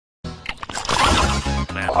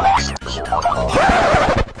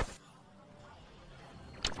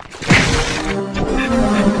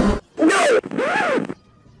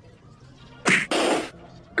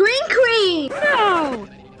Green cream! No!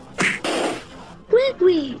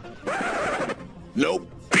 Wigwig! Nope.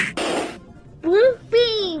 Blue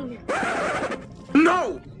bean!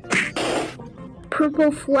 No!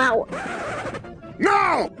 Purple flower!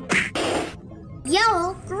 No!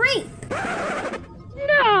 Yellow grape!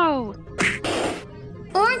 No!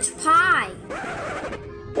 Orange pie!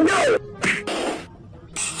 No!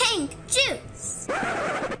 Pink juice!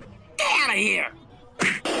 Get out of here!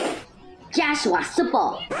 Joshua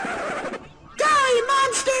Csupo! Die,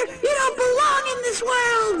 monster! You don't belong in this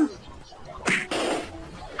world!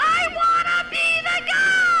 I wanna be the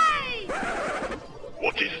guy!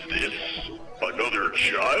 What is this? Another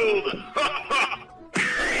child?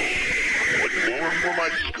 One more for my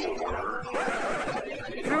score.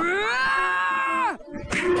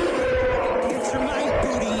 Picture my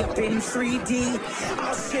booty up in 3D.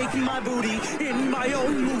 I'll shake my booty in my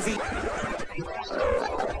own movie.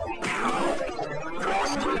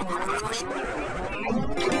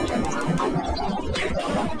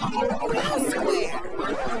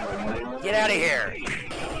 Get out of here!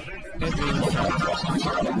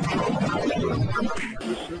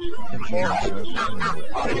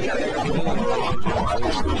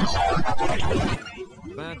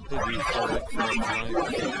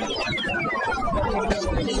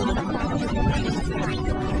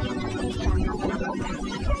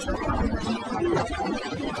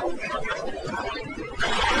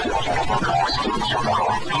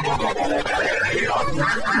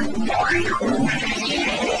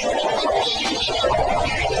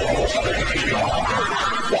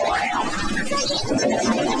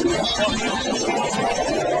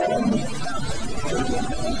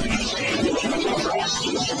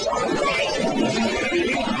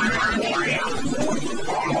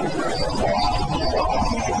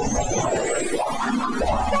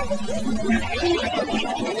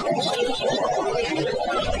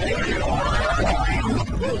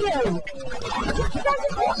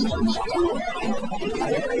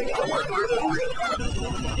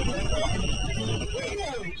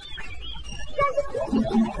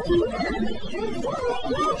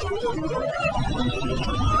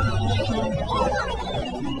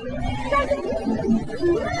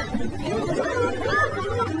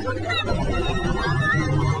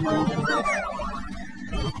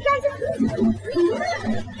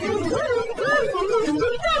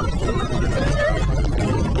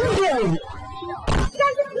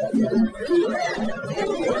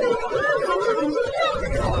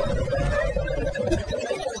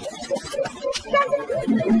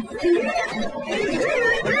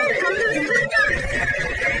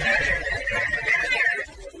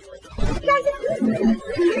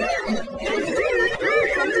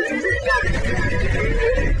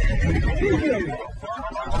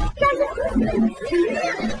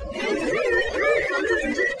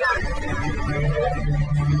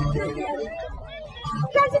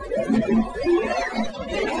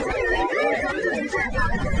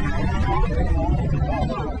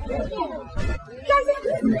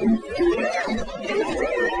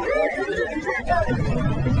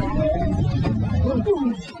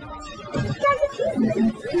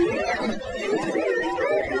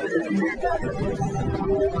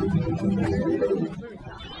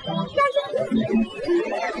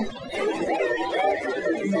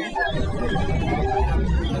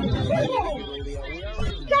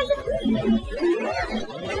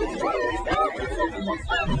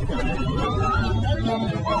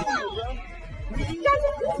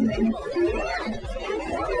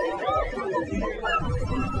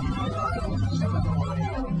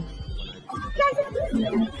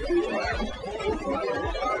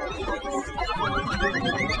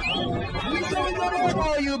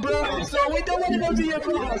 You, bro. So we don't want to go to your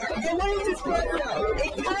class. So why is this background?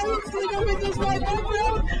 It can't sleep up with this white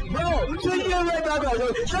background? Bro, show you your white background.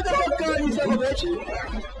 So shut the fuck up, you son of a bitch.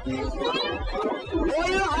 Oh,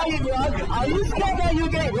 you know how you vlog? Are you scared that you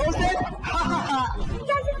get roasted? Ha ha ha.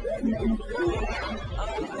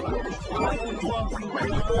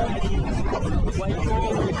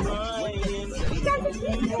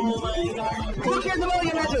 Who cares about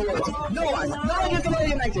your magic words? No one. No one cares about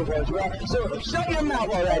your magic words, bro. So shut your mouth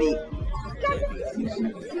already.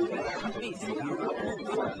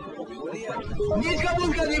 Miska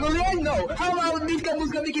Muska Nickelodeon? No. How about Miska Muska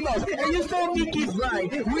got Mickey Mouse, and you stole Mickey's line.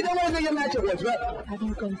 We don't want to know your magic words, right? Have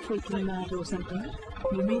you gone freaking mad or something?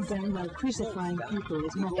 You may damn well crucifying people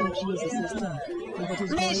is mocking Jesus' death.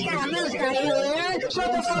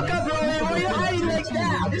 Shut the fuck up, bro. Why are you hiding like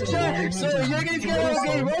that? So you're gonna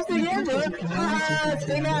get roasted again, bro?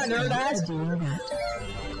 Stay on, no, that's...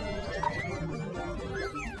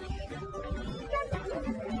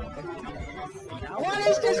 What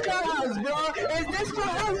is this clubhouse, bro? Is this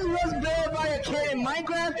clubhouse was built by a kid in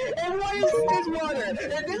Minecraft? And what is this water?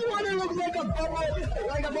 If this water looks like a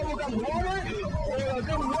bubble gum water, or a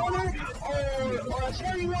gum water, or a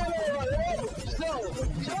cherry water, or whatever. So,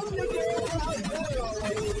 just make it clubhouse better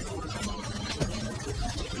already.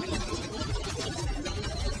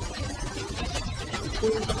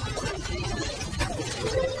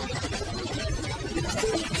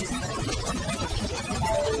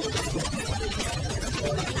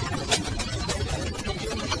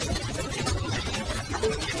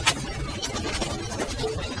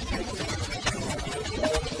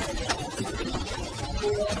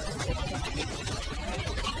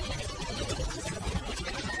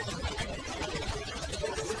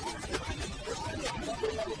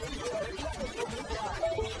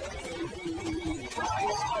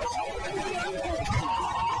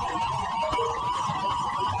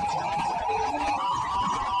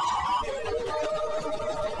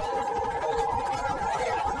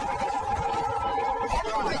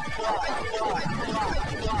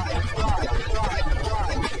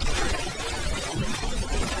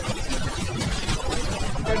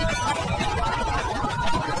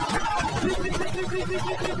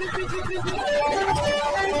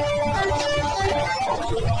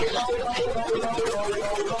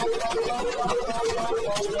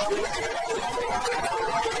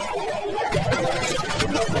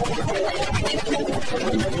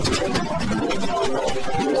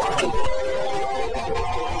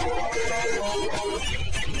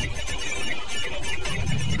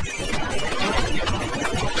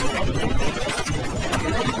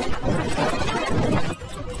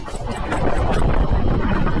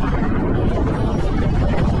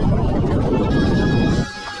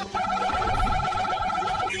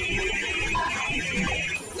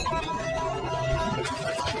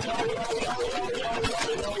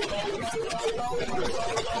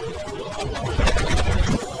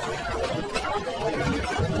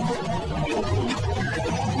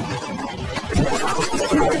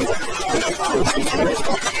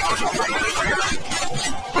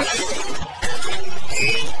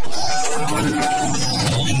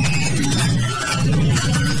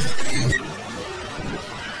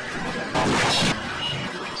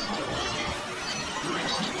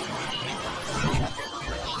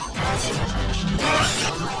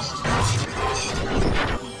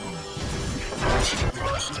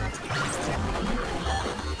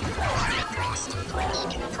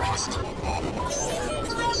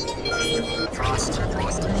 Frost.